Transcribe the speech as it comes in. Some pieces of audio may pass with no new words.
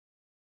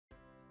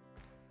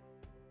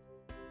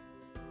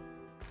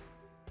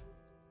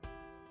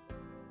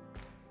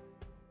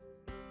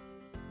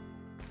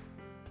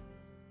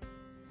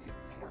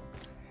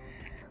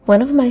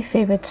One of my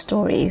favorite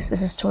stories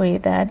is a story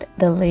that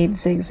the late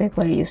Zig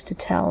Ziglar used to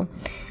tell.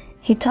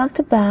 He talked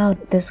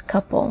about this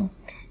couple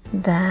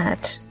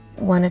that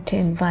wanted to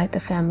invite the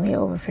family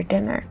over for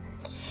dinner,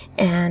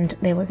 and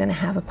they were going to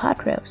have a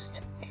pot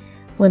roast.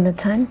 When the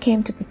time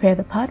came to prepare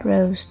the pot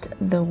roast,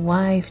 the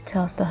wife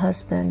tells the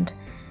husband,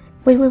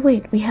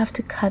 wait, we have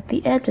to cut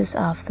the edges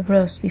off the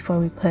roast before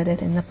we put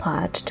it in the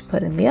pot to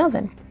put in the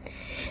oven.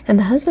 And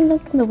the husband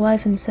looked at the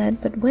wife and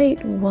said, but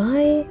wait,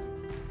 why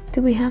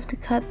do we have to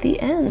cut the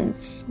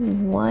ends?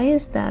 Why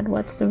is that?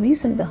 What's the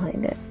reason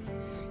behind it?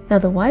 Now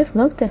the wife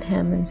looked at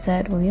him and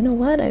said, well, you know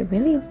what? I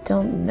really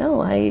don't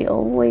know. I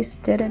always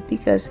did it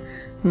because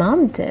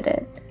Mom did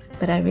it,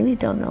 but I really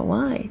don't know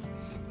why.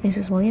 He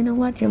says, well, you know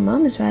what? Your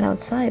mom is right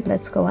outside.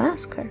 Let's go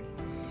ask her.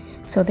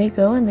 So they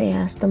go and they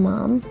ask the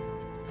mom,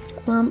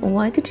 Mom,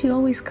 why did you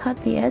always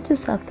cut the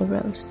edges off the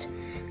roast?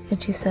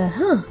 And she said,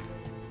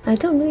 I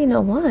don't really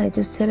know why. I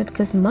just did it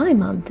because my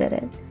mom did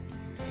it.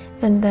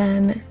 And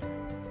then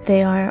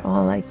they are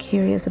all like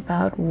curious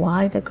about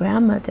why the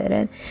grandma did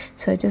it.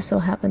 So it just so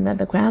happened that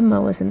the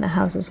grandma was in the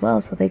house as well.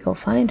 So they go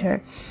find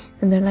her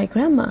and they're like,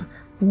 Grandma,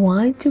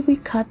 why do we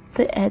cut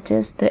the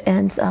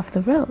ends off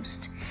the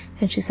roast?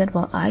 And she said,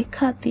 well, I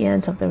cut the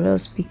ends of the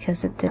roast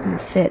because it didn't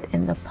fit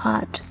in the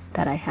pot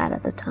that I had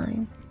at the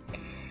time.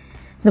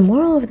 The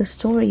moral of the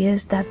story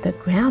is that the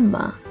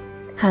grandma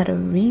had a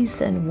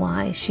reason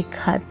why she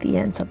cut the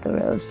ends of the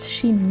roast.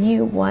 She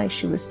knew why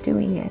she was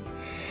doing it.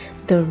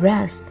 The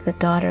rest, the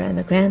daughter and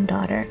the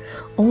granddaughter,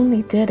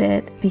 only did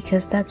it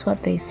because that's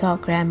what they saw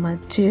grandma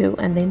do,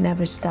 and they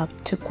never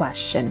stopped to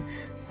question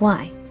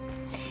why.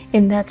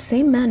 In that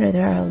same manner,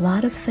 there are a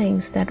lot of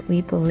things that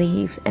we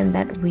believe and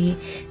that we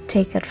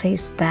take at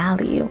face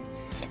value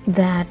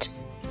that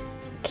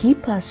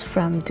keep us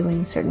from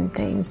doing certain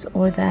things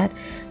or that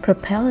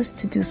propel us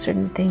to do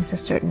certain things a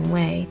certain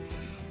way.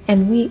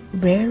 And we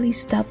rarely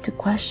stop to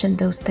question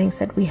those things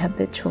that we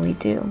habitually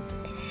do.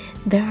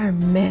 There are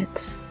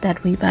myths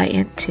that we buy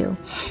into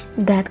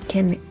that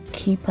can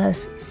keep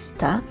us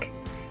stuck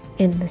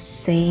in the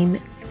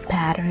same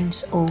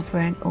patterns over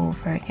and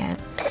over again.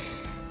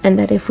 And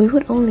that if we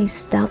would only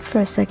stop for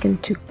a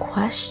second to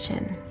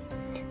question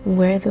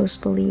where those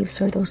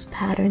beliefs or those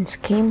patterns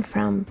came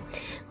from,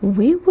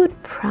 we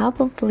would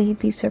probably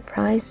be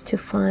surprised to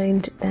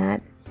find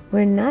that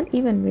we're not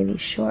even really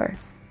sure.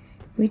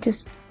 We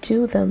just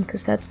do them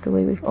because that's the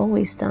way we've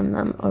always done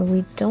them, or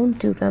we don't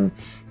do them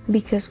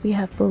because we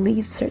have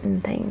believed certain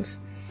things.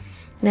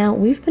 Now,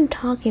 we've been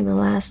talking the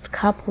last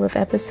couple of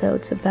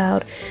episodes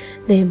about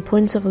the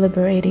importance of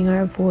liberating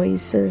our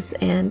voices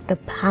and the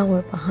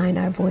power behind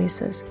our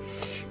voices.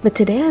 But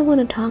today I want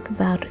to talk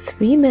about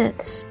 3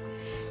 myths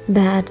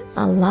that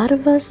a lot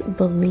of us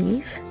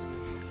believe,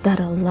 that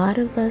a lot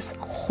of us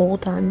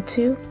hold on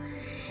to,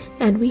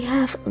 and we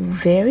have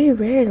very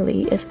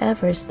rarely, if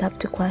ever, stopped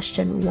to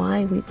question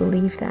why we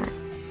believe that.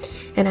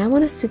 And I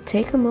want us to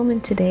take a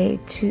moment today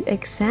to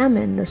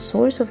examine the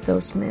source of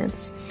those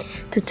myths,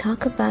 to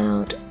talk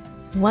about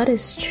what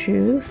is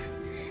truth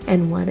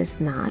and what is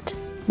not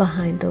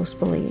behind those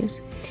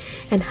beliefs,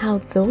 and how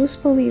those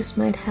beliefs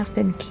might have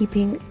been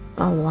keeping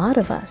a lot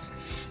of us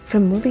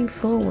from moving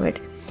forward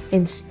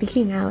in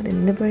speaking out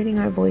and liberating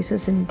our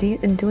voices and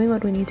doing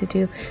what we need to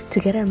do to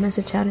get our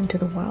message out into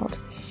the world,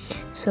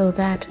 so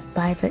that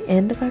by the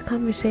end of our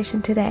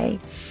conversation today,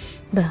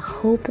 the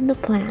hope and the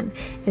plan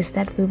is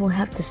that we will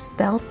have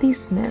dispelled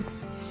these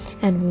myths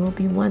and we will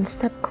be one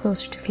step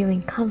closer to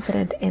feeling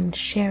confident in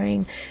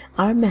sharing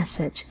our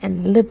message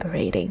and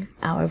liberating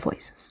our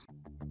voices.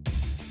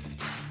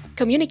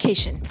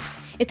 Communication.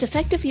 Its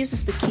effective use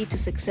is the key to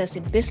success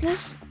in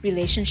business,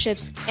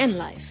 relationships, and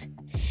life.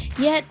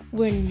 Yet,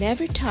 we're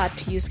never taught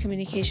to use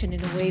communication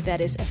in a way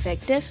that is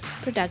effective,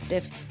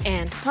 productive,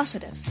 and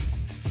positive.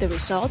 The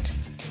result?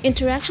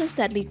 Interactions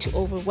that lead to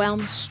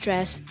overwhelm,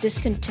 stress,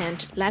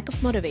 discontent, lack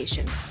of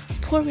motivation,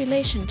 poor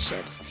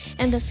relationships,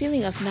 and the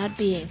feeling of not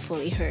being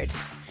fully heard.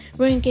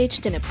 We're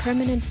engaged in a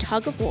permanent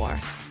tug of war,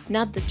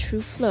 not the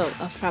true flow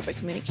of proper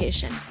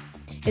communication.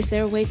 Is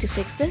there a way to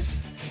fix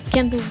this?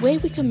 Can the way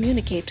we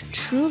communicate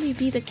truly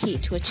be the key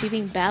to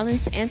achieving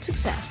balance and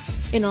success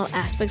in all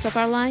aspects of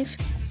our life?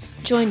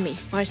 Join me,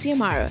 Marcia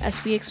Amaro,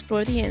 as we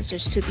explore the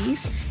answers to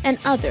these and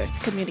other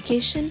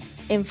communication,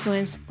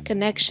 influence,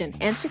 connection,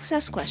 and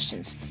success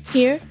questions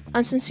here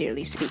on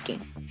Sincerely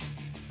Speaking.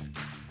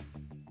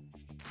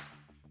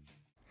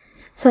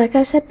 So like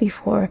I said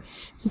before,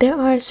 there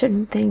are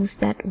certain things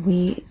that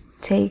we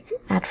take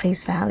at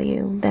face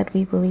value, that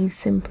we believe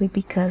simply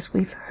because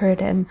we've heard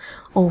them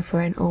over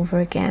and over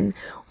again,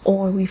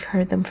 or we've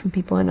heard them from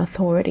people in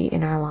authority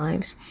in our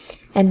lives,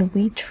 and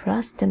we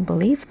trust and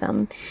believe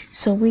them.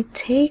 So we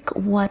take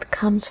what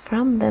comes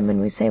from them and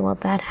we say, well,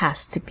 that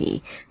has to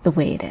be the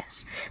way it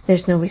is.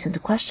 There's no reason to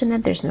question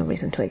it. There's no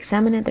reason to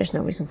examine it. There's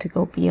no reason to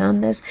go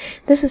beyond this.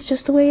 This is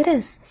just the way it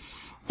is.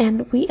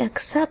 And we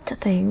accept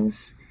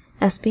things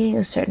as being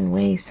a certain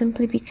way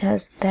simply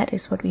because that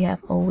is what we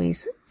have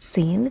always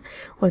seen,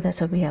 or that's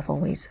what we have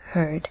always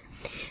heard.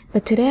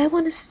 But today I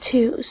want us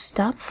to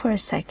stop for a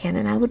second,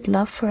 and I would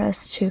love for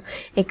us to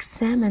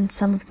examine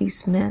some of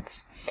these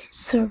myths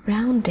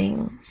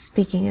surrounding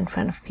speaking in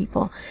front of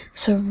people,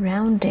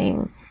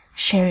 surrounding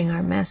sharing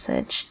our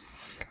message,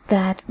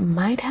 that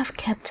might have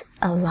kept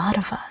a lot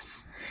of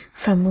us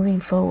from moving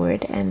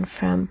forward and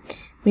from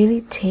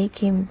really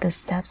taking the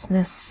steps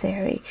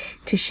necessary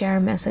to share our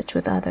message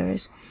with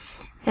others.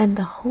 And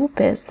the hope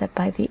is that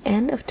by the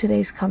end of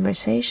today's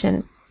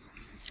conversation,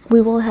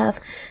 we will have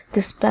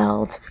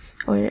dispelled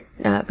or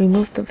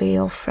removed the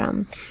veil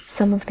from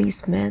some of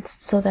these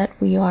myths so that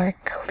we are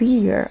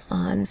clear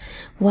on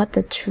what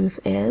the truth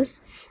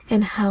is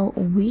and how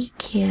we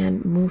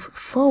can move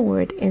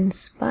forward in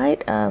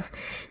spite of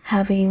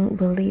having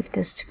believed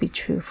this to be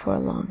true for a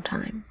long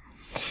time.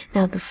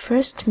 Now, the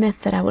first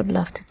myth that I would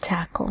love to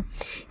tackle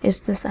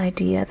is this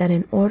idea that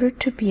in order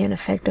to be an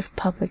effective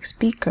public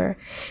speaker,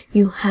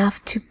 you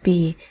have to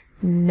be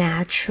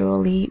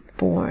naturally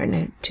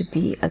born to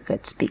be a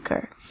good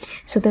speaker.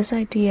 So this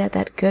idea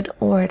that good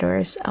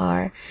orators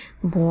are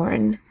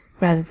born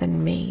rather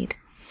than made.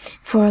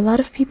 For a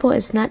lot of people,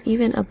 it's not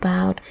even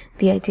about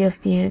the idea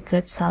of being a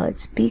good, solid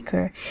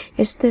speaker.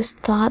 It's this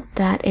thought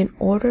that in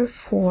order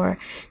for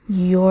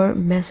your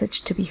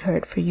message to be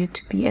heard, for you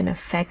to be an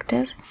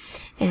effective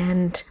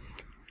and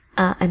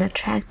an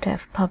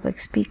attractive public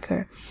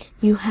speaker,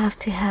 you have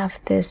to have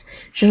this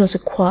je ne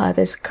sais quoi,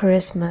 this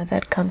charisma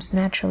that comes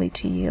naturally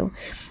to you,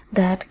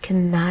 that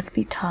cannot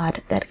be taught,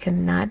 that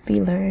cannot be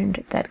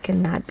learned, that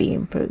cannot be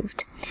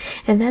improved.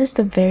 And that is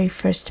the very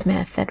first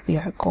myth that we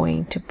are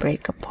going to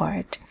break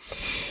apart.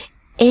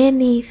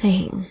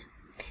 Anything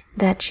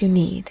that you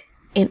need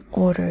in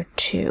order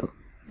to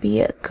be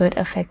a good,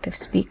 effective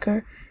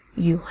speaker,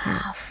 you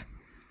have.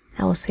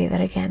 I will say that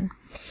again.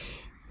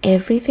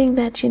 Everything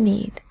that you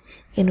need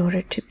in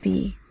order to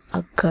be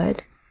a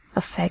good,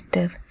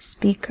 effective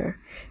speaker,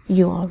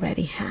 you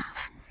already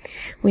have.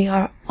 We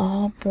are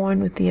all born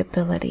with the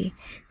ability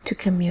to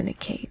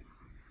communicate.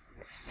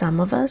 Some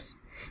of us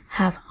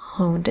have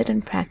honed it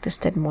and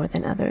practiced it more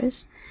than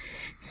others.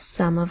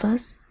 Some of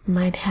us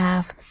might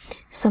have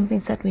some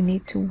things that we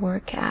need to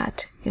work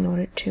at in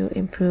order to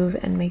improve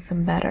and make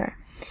them better.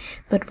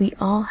 But we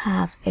all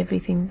have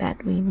everything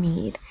that we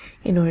need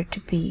in order to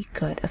be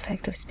good,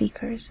 effective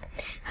speakers.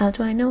 How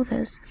do I know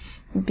this?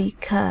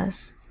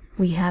 Because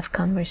we have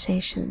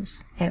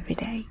conversations every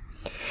day.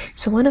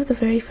 So one of the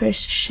very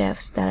first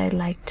shifts that I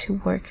like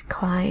to work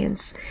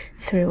clients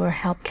through or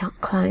help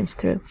clients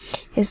through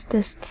is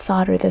this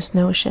thought or this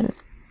notion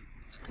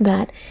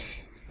that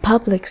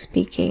public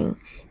speaking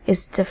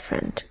is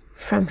different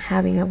from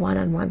having a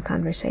one-on-one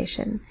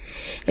conversation.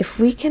 If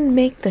we can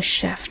make the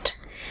shift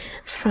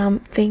from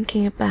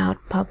thinking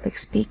about public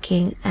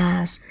speaking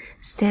as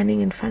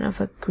standing in front of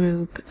a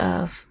group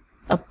of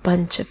a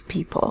bunch of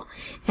people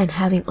and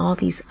having all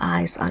these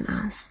eyes on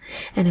us,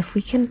 and if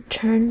we can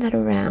turn that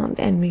around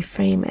and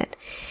reframe it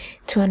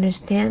to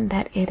understand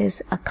that it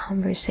is a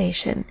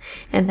conversation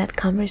and that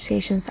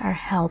conversations are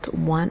held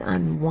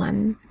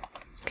one-on-one,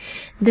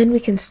 then we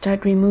can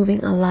start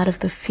removing a lot of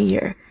the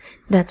fear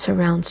that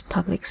surrounds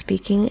public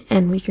speaking,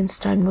 and we can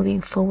start moving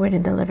forward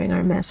in delivering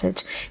our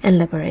message and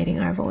liberating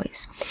our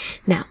voice.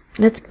 Now,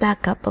 let's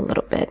back up a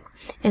little bit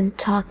and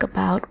talk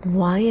about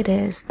why it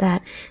is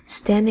that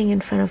standing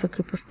in front of a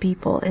group of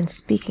people and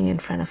speaking in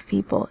front of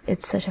people,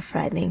 it's such a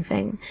frightening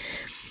thing.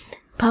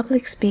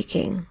 Public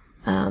speaking,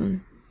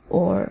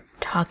 or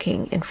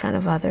talking in front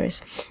of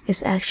others,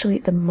 is actually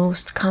the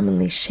most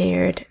commonly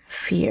shared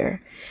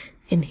fear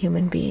in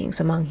human beings,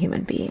 among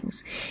human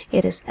beings.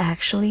 It is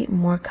actually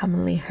more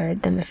commonly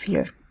heard than the fear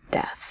of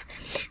death.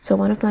 So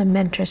one of my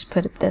mentors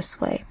put it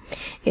this way: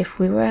 if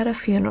we were at a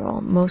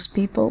funeral, most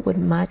people would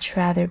much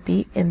rather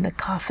be in the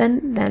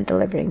coffin than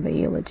delivering the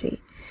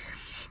eulogy,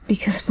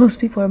 because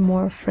most people are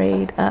more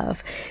afraid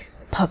of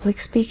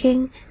public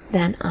speaking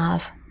than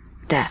of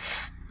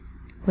death,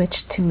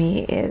 which to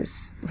me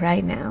is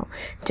right now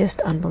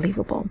just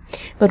unbelievable.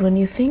 But when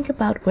you think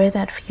about where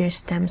that fear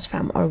stems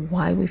from or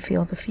why we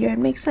feel the fear, it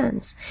makes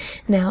sense.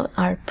 Now,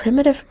 our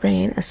primitive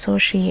brain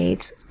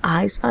associates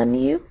eyes on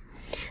you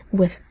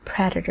with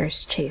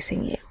predators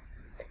chasing you,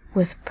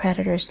 with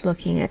predators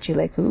looking at you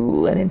like,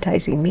 ooh, an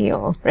enticing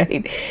meal,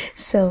 right?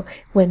 So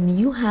when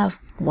you have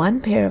one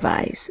pair of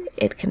eyes,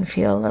 it can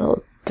feel a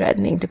little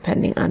threatening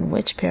depending on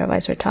which pair of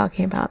eyes we're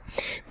talking about.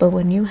 But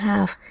when you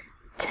have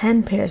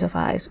 10 pairs of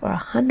eyes or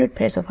 100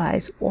 pairs of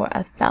eyes or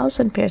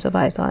 1,000 pairs of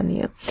eyes on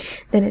you,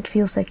 then it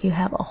feels like you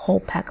have a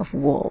whole pack of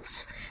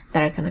wolves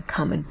that are going to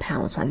come and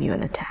pounce on you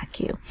and attack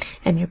you.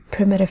 And your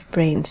primitive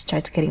brain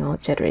starts getting all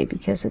jittery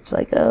because it's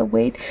like, oh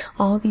wait,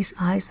 all these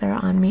eyes are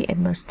on me. It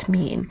must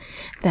mean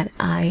that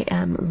I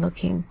am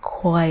looking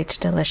quite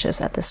delicious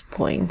at this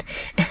point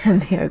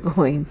and they are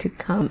going to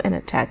come and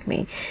attack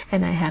me.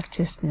 And I have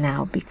just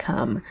now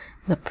become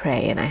the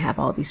prey and I have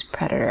all these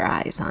predator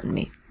eyes on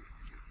me.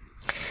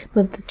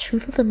 But the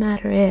truth of the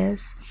matter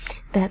is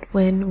that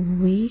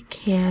when we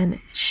can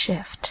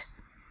shift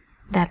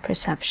that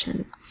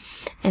perception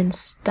and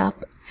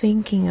stop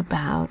thinking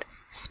about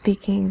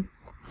speaking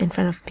in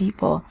front of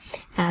people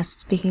as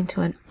speaking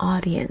to an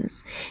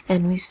audience,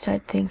 and we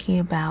start thinking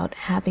about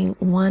having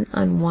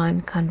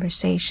one-on-one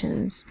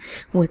conversations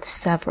with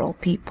several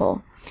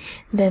people,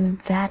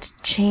 then that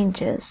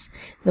changes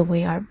the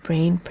way our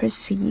brain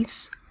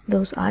perceives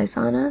those eyes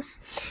on us.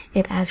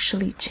 It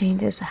actually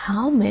changes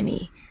how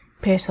many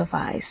pairs of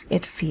eyes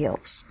it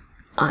feels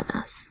on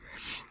us.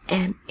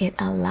 And it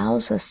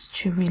allows us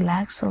to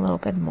relax a little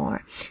bit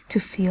more, to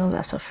feel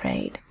less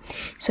afraid.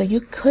 So you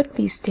could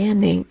be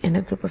standing in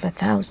a group of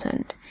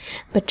 1,000,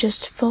 but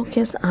just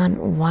focus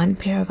on one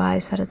pair of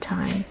eyes at a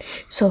time.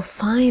 So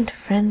find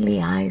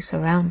friendly eyes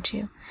around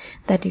you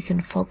that you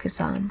can focus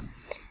on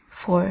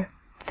for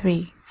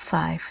 3,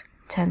 5,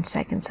 10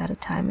 seconds at a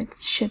time. It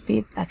should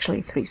be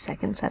actually 3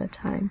 seconds at a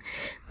time,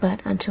 but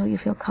until you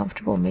feel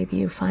comfortable, maybe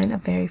you find a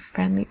very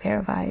friendly pair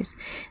of eyes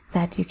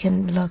that you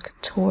can look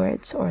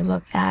towards or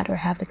look at or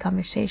have the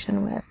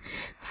conversation with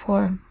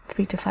for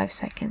 3 to 5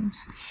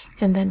 seconds,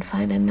 and then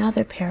find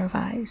another pair of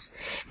eyes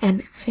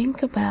and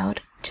think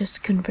about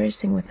just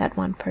conversing with that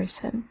one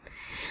person.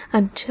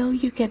 Until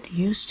you get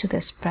used to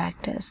this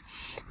practice,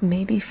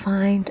 maybe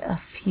find a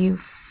few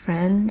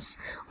friends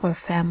or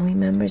family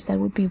members that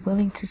would be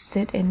willing to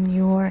sit in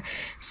your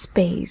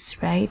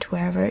space, right,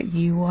 wherever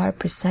you are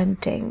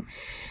presenting,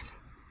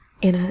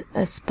 in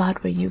a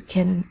spot where you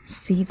can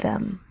see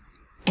them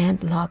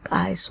and lock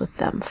eyes with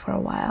them for a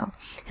while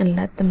and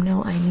let them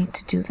know, I need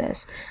to do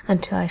this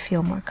until I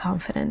feel more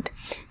confident.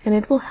 And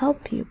it will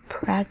help you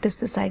practice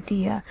this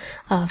idea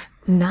of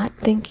not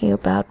thinking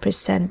about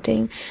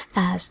presenting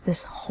as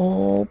this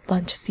whole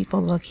bunch of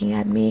people looking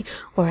at me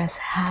or as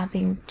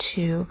having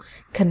to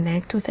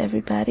connect with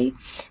everybody,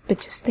 but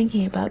just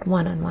thinking about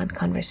one-on-one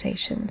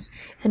conversations.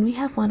 And we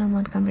have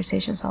one-on-one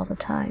conversations all the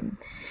time.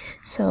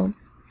 So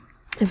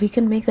if we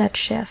can make that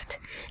shift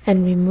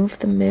and remove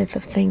the myth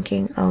of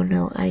thinking, oh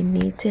no, I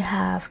need to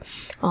have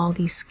all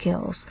these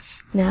skills.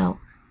 Now,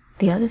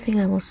 the other thing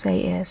I will say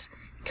is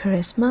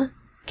charisma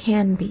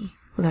can be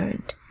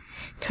learned.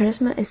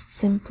 Charisma is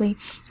simply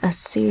a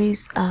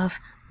series of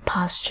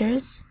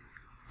postures,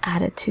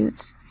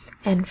 attitudes,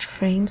 and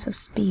frames of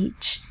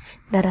speech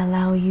that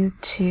allow you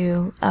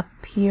to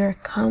appear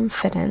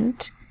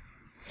confident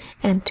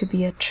and to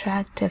be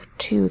attractive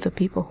to the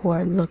people who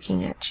are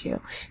looking at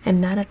you.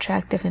 And not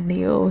attractive in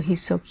the, oh,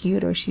 he's so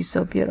cute or she's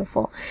so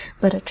beautiful,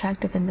 but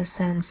attractive in the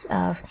sense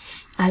of,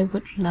 I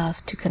would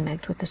love to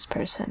connect with this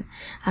person.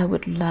 I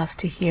would love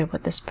to hear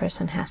what this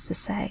person has to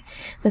say.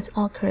 That's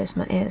all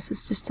charisma is.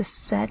 It's just a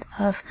set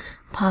of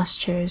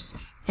postures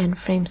and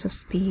frames of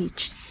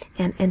speech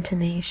and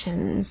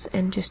intonations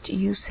and just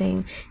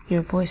using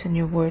your voice and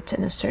your words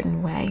in a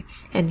certain way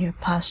and your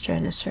posture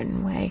in a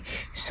certain way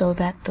so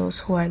that those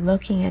who are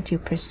looking at you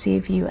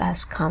perceive you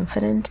as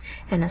confident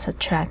and as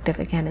attractive,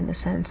 again, in the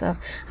sense of,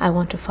 I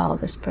want to follow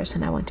this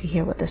person, I want to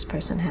hear what this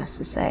person has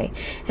to say.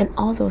 And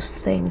all those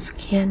things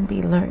can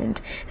be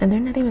learned, and they're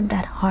not even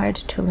that hard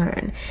to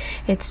learn.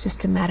 It's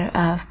just a matter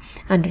of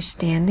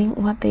understanding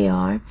what they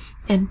are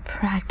and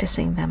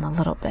practicing them a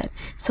little bit.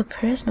 So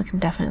charisma can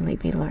definitely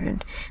be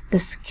learned. The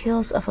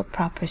skills of a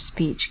proper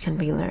speech can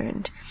be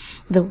learned.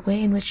 The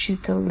way in which you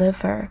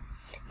deliver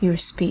your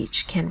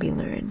speech can be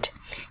learned.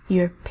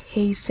 Your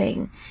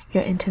pacing,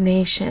 your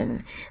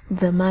intonation,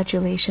 the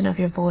modulation of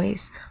your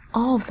voice,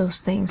 all of those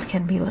things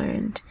can be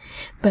learned.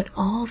 But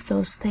all of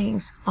those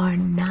things are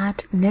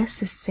not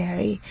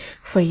necessary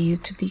for you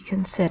to be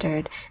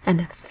considered an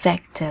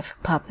effective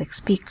public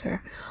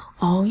speaker.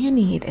 All you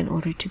need in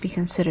order to be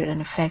considered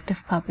an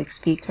effective public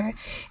speaker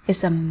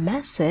is a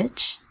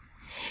message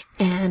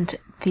and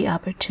the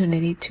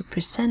opportunity to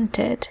present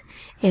it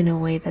in a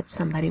way that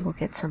somebody will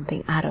get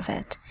something out of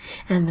it.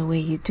 And the way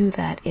you do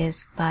that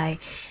is by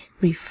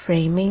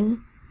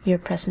reframing your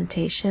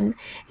presentation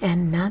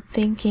and not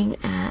thinking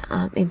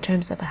in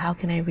terms of how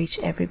can I reach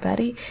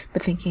everybody,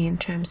 but thinking in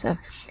terms of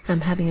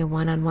I'm having a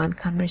one-on-one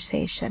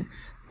conversation,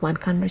 one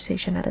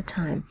conversation at a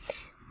time,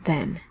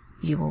 then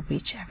you will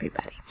reach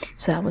everybody.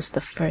 So that was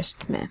the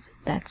first myth,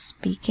 that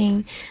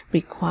speaking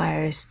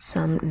requires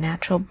some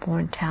natural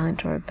born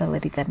talent or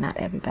ability that not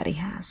everybody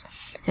has.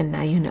 And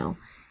now you know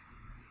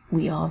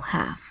we all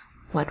have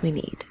what we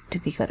need to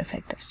be good,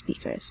 effective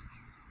speakers.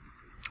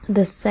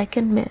 The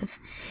second myth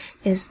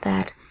is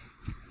that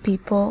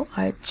people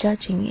are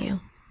judging you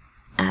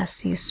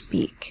as you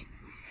speak.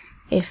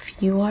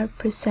 If you are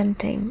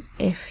presenting,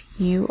 if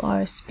you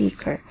are a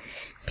speaker,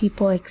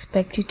 people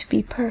expect you to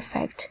be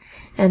perfect,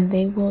 and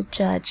they will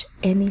judge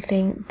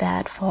anything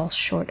that falls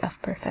short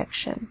of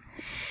perfection.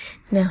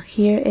 Now,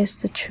 here is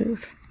the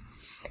truth.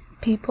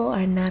 People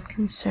are not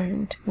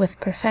concerned with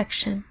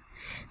perfection.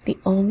 The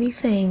only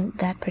thing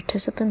that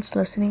participants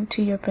listening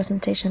to your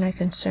presentation are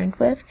concerned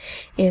with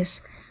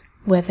is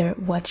whether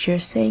what you're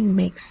saying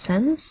makes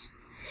sense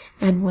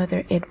and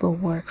whether it will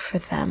work for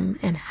them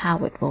and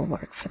how it will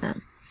work for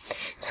them.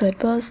 So it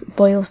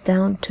boils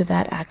down to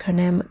that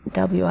acronym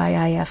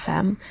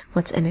WIIFM,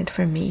 what's in it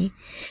for me.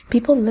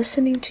 People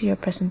listening to your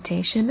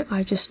presentation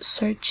are just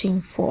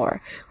searching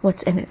for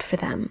what's in it for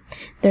them.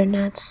 They're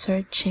not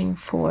searching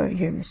for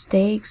your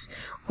mistakes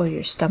or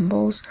your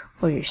stumbles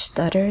or your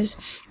stutters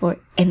or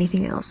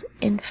anything else.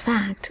 In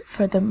fact,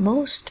 for the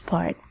most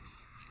part,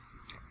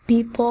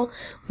 people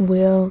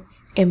will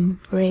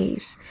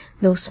embrace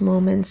those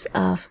moments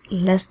of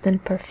less than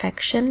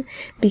perfection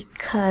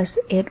because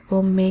it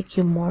will make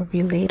you more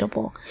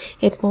relatable.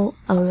 It will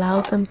allow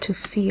them to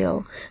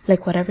feel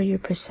like whatever you're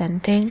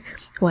presenting,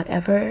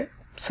 whatever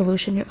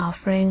solution you're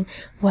offering,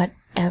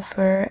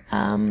 whatever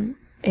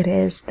it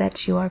is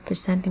that you are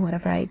presenting,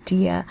 whatever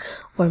idea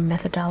or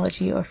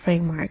methodology or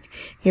framework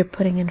you're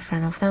putting in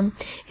front of them,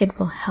 it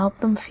will help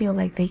them feel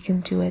like they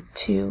can do it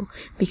too,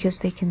 because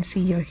they can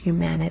see your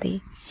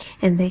humanity.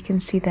 And they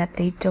can see that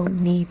they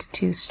don't need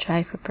to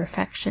strive for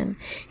perfection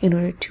in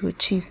order to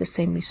achieve the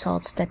same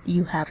results that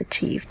you have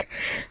achieved.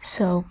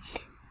 So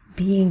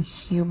being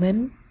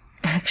human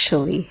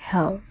actually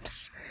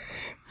helps.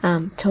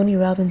 Tony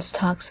Robbins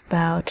talks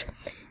about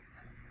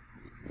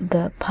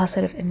the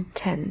positive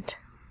intent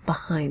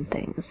behind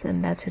things,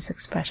 and that's his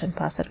expression,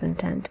 positive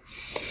intent.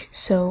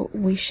 So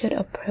we should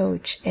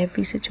approach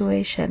every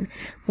situation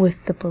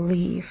with the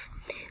belief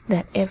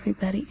that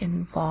everybody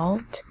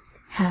involved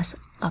has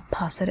a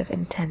positive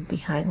intent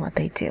behind what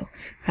they do,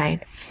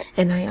 right?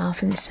 And I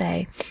often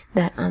say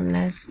that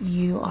unless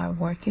you are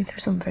working through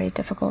some very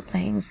difficult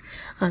things,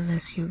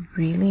 unless you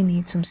really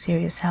need some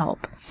serious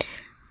help,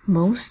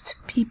 most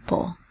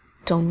people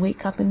don't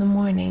wake up in the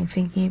morning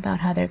thinking about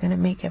how they're going to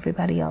make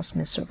everybody else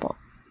miserable.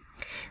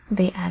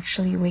 They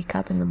actually wake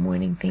up in the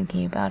morning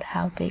thinking about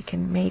how they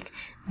can make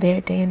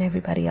their day and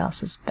everybody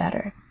else's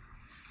better.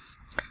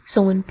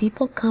 So when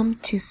people come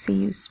to see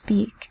you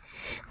speak,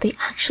 they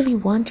actually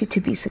want you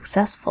to be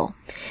successful.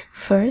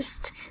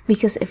 First,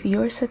 because if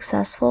you're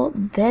successful,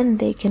 then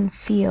they can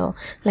feel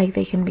like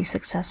they can be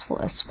successful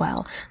as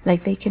well.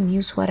 Like they can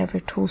use whatever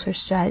tools or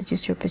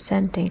strategies you're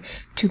presenting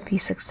to be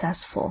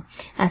successful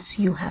as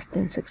you have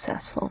been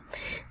successful.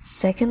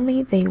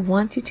 Secondly, they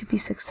want you to be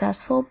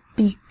successful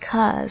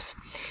because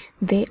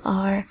they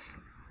are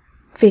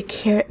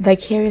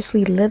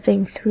vicariously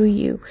living through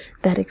you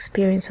that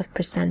experience of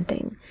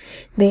presenting.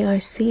 They are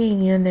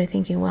seeing you and they're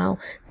thinking, wow,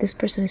 this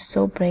person is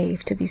so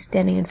brave to be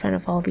standing in front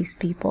of all these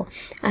people.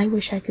 I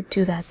wish I could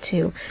do that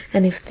too.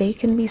 And if they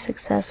can be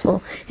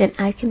successful and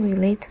I can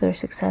relate to their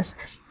success,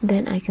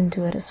 then I can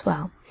do it as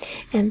well.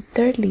 And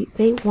thirdly,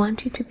 they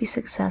want you to be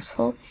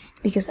successful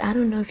because I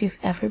don't know if you've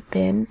ever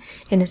been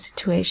in a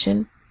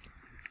situation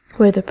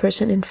where the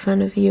person in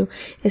front of you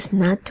is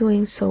not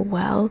doing so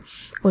well,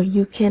 or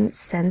you can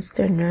sense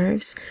their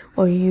nerves,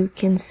 or you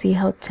can see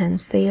how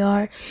tense they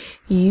are.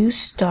 You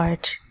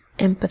start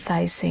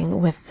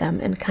empathizing with them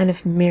and kind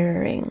of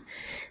mirroring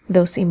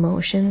those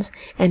emotions,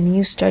 and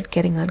you start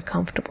getting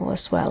uncomfortable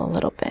as well a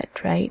little bit,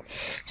 right?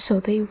 So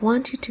they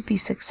want you to be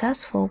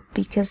successful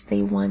because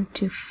they want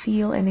to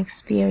feel and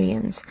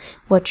experience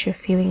what you're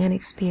feeling and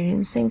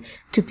experiencing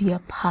to be a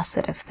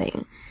positive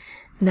thing,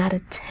 not a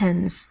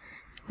tense,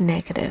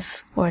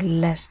 negative, or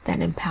less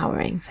than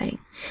empowering thing.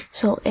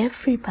 So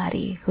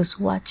everybody who's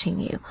watching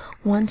you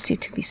wants you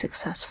to be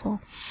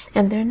successful,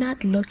 and they're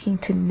not looking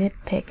to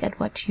nitpick at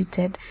what you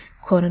did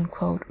quote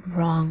unquote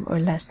wrong or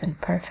less than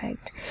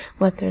perfect.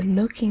 What they're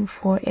looking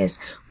for is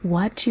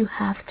what you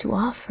have to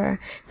offer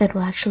that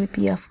will actually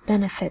be of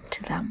benefit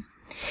to them.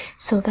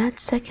 So that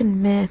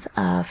second myth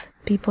of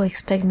people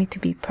expect me to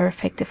be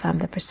perfect if I'm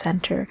the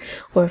presenter,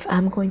 or if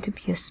I'm going to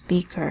be a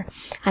speaker,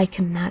 I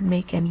cannot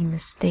make any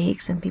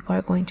mistakes and people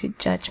are going to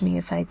judge me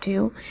if I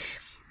do,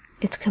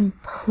 it's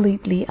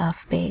completely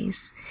off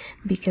base,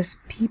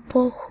 because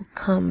people who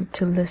come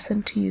to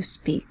listen to you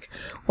speak,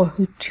 or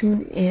who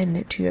tune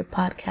in to your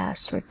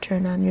podcast or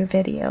turn on your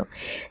video,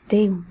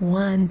 they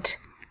want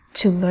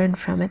to learn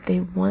from it.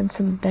 They want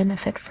some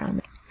benefit from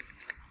it.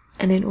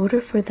 And in order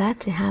for that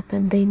to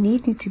happen, they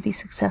need you to be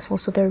successful.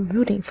 So they're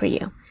rooting for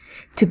you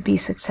to be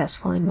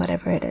successful in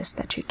whatever it is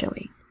that you're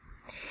doing.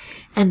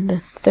 And the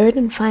third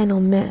and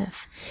final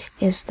myth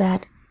is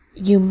that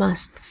you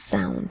must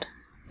sound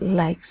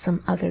like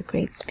some other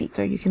great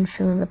speaker. You can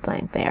fill in the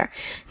blank there.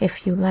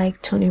 If you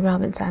like Tony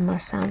Robbins, I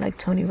must sound like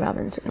Tony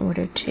Robbins in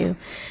order to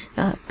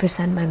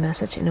present my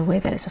message in a way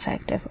that is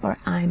effective. Or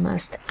I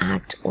must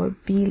act or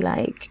be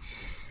like,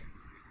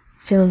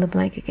 fill in the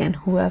blank again,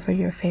 whoever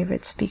your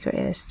favorite speaker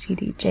is,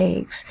 T.D.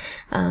 Jakes,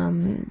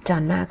 John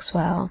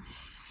Maxwell,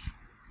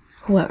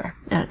 whoever,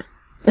 I don't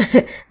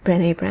know,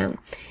 Brené Brown.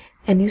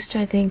 And you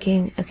start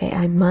thinking, okay,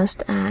 I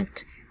must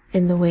act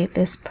in the way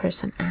this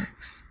person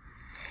acts.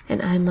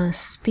 And I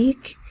must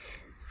speak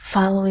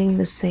following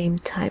the same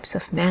types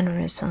of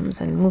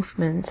mannerisms and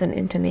movements and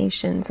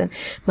intonations, and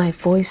my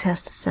voice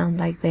has to sound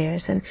like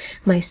theirs, and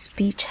my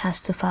speech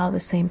has to follow the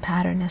same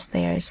pattern as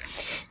theirs.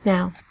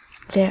 Now,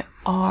 there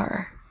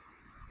are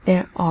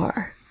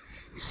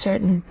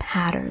certain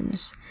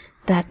patterns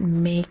that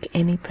make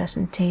any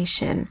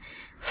presentation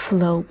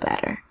flow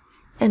better,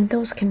 and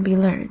those can be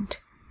learned.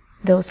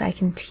 Those I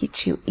can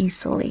teach you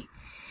easily.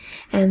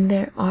 And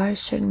there are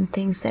certain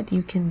things that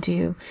you can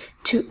do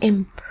to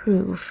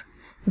improve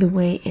the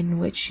way in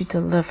which you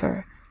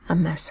deliver a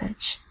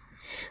message.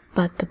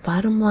 But the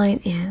bottom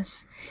line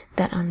is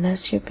that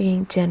unless you're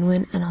being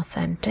genuine and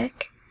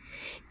authentic,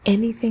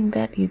 anything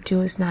that you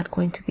do is not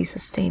going to be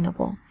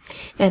sustainable.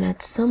 And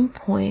at some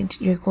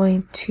point, you're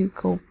going to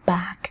go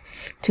back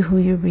to who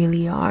you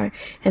really are.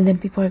 And then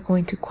people are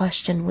going to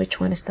question which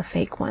one is the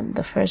fake one,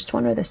 the first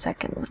one or the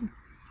second one.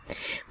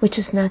 Which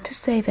is not to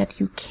say that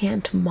you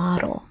can't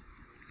model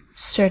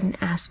certain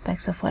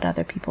aspects of what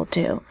other people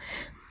do,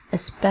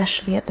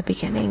 especially at the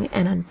beginning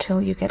and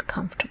until you get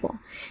comfortable.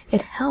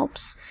 It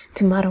helps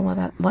to model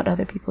what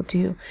other people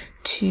do,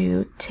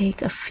 to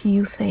take a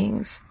few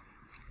things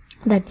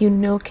that you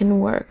know can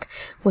work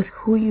with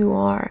who you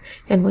are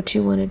and what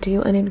you want to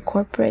do and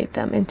incorporate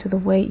them into the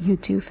way you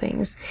do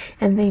things,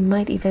 and they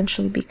might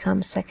eventually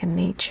become second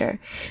nature.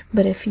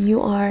 But if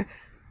you are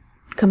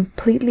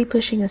completely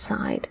pushing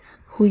aside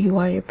who you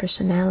are, your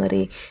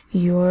personality,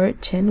 your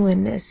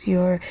genuineness,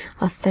 your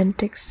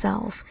authentic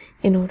self,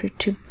 in order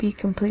to be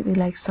completely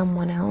like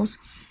someone else,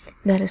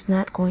 that is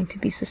not going to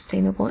be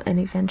sustainable, and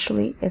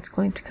eventually it's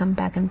going to come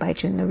back and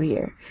bite you in the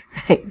rear,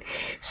 right?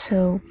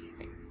 So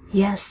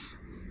yes,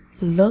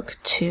 look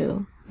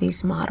to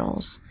these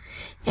models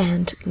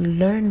and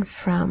learn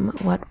from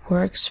what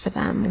works for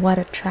them, what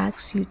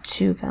attracts you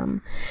to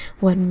them,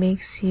 what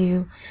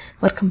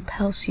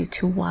compels you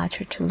to watch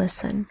or to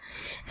listen,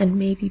 and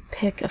maybe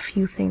pick a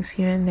few things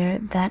here and there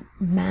that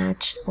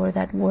match or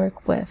that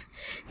work with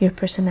your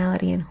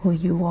personality and who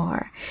you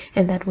are,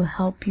 and that will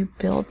help you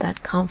build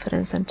that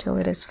confidence until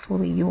it is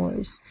fully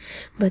yours.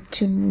 But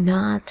do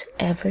not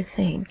ever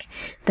think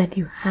that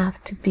you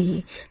have to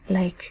be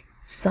like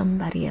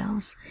somebody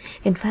else.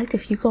 In fact,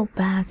 if you go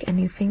back and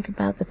you think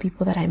about the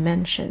people that I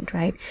mentioned,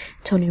 right?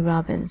 Tony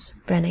Robbins,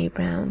 Brené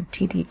Brown,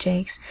 T.D.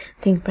 Jakes,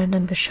 think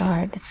Brendan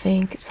Burchard,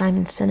 think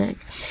Simon Sinek,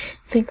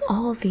 think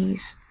all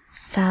these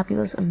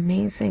fabulous,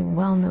 amazing,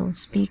 well-known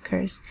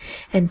speakers,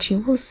 and you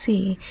will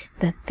see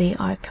that they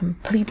are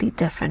completely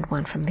different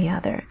one from the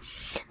other.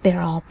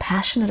 They're all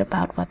passionate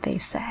about what they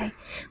say,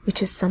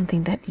 which is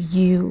something that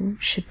you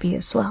should be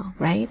as well,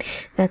 right?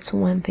 That's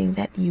one thing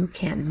that you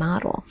can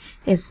model,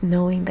 is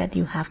knowing that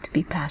you have to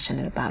be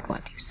passionate about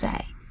what you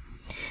say.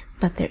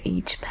 But they're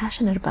each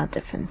passionate about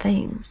different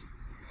things.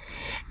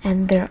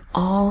 And they're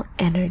all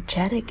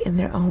energetic in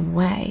their own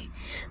way.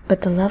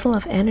 But the level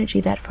of energy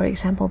that, for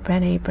example,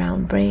 Brené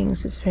Brown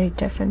brings is very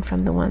different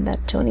from the one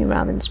that Tony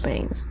Robbins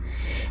brings.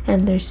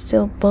 And they're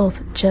still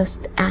both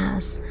just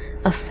as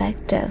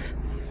effective,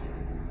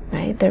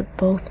 right? They're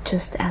both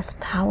just as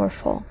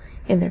powerful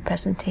in their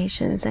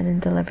presentations and in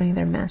delivering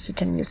their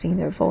message and using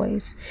their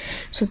voice.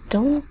 So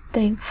don't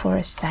think for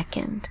a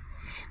second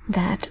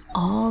that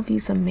all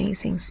these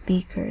amazing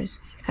speakers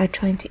are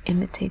trying to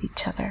imitate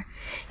each other.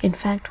 In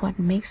fact, what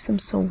makes them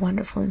so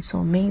wonderful and so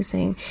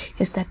amazing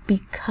is that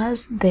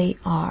because they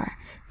are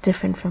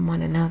different from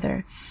one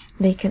another,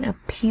 they can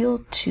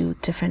appeal to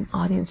different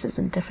audiences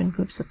and different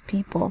groups of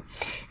people,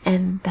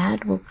 and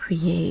that will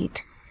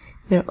create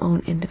their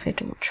own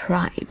individual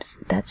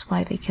tribes. That's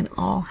why they can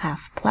all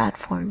have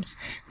platforms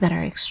that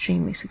are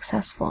extremely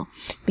successful,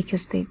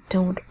 because they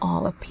don't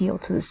all appeal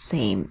to the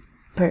same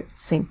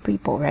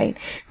people, right?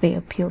 They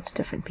appeal to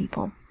different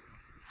people.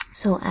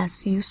 So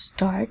as you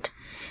start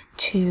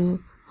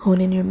to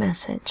hone in your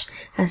message,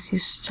 as you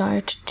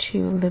start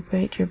to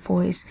liberate your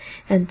voice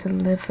and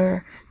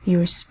deliver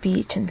your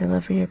speech and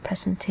deliver your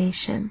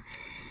presentation,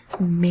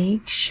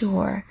 make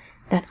sure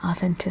that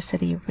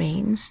authenticity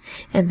reigns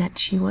and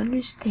that you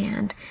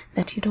understand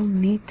that you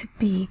don't need to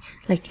be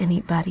like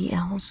anybody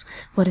else.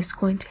 What is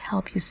going to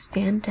help you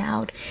stand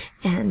out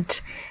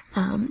and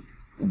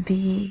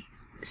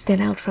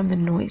stand out from the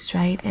noise,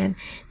 right? And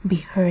be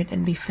heard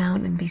and be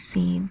found and be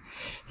seen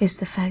is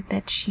the fact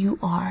that you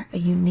are a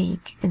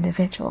unique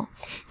individual.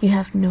 You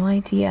have no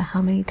idea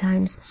how many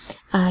times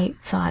I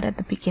thought at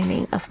the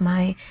beginning of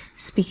my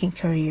speaking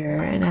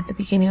career and at the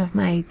beginning of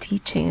my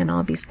teaching and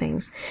all these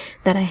things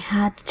that I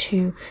had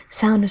to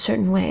sound a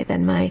certain way, that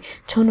my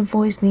tone of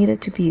voice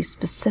needed to be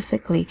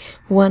specifically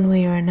one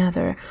way or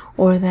another,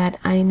 or that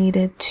I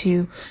needed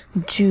to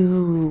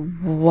do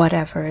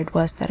whatever it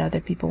was that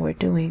other people were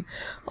doing,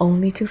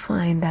 only to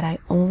find that I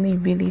only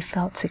really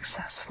felt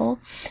successful,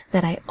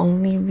 that I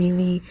only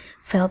really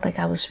felt like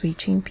I was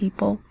reaching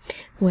people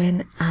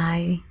when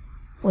I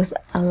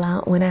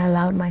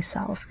allowed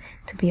myself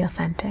to be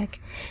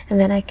authentic. And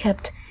then I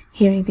kept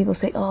hearing people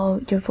say,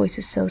 "Oh, your voice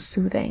is so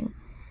soothing."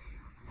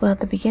 Well, at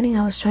the beginning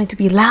I was trying to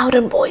be loud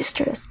and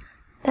boisterous.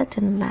 That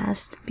didn't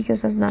last,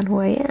 because that's not who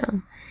I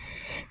am.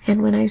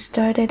 And when I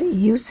started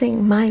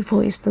using my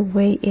voice the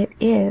way it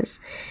is,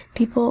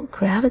 people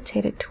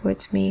gravitated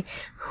towards me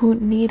who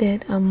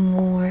needed a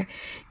more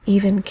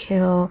even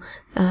kill,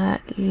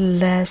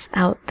 less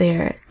out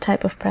there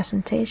type of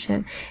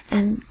presentation.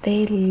 And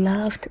they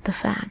loved the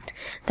fact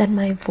that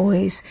my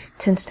voice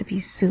tends to be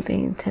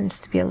soothing, tends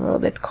to be a little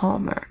bit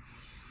calmer.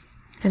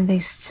 And they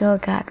still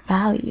got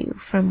value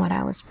from what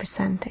I was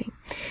presenting.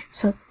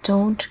 So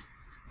don't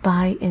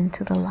buy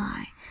into the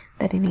lie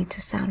that you need to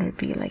sound or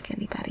be like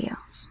anybody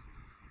else.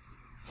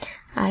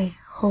 I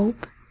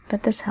hope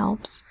that this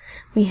helps.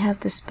 We have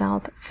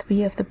dispelled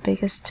 3 of the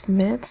biggest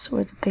myths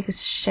or the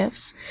biggest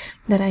shifts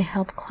that I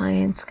help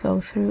clients go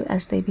through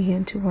as they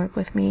begin to work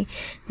with me.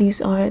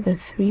 These are the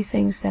 3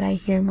 things that I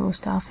hear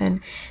most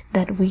often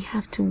that we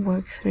have to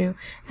work through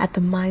at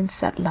the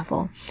mindset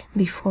level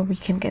before we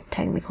can get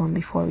technical and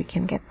before we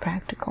can get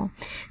practical.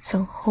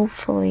 So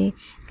hopefully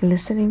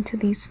listening to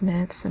these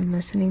myths and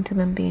listening to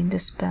them being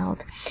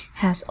dispelled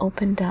has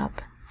opened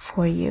up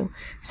for you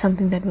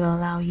something that will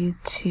allow you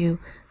to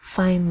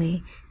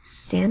finally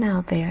stand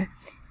out there,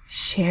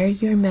 share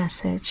your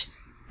message,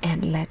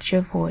 and let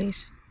your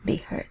voice be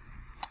heard.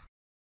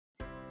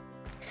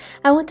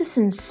 I want to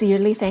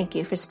sincerely thank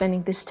you for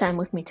spending this time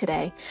with me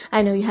today.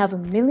 I know you have a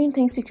million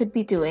things you could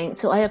be doing,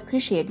 so I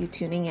appreciate you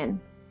tuning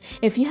in.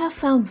 If you have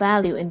found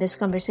value in this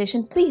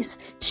conversation, please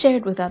share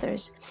it with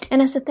others. And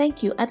as a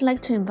thank you, I'd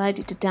like to invite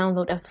you to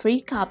download a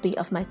free copy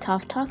of my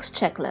Tough Talks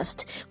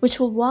checklist, which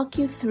will walk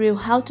you through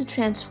how to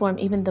transform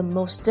even the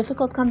most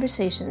difficult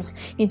conversations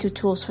into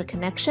tools for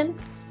connection,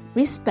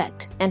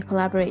 respect, and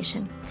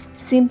collaboration.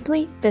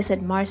 Simply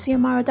visit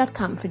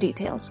marciamaro.com for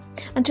details.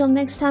 Until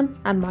next time,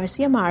 I'm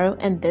Marcia Amaro,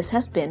 and this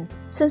has been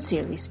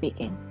Sincerely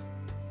Speaking.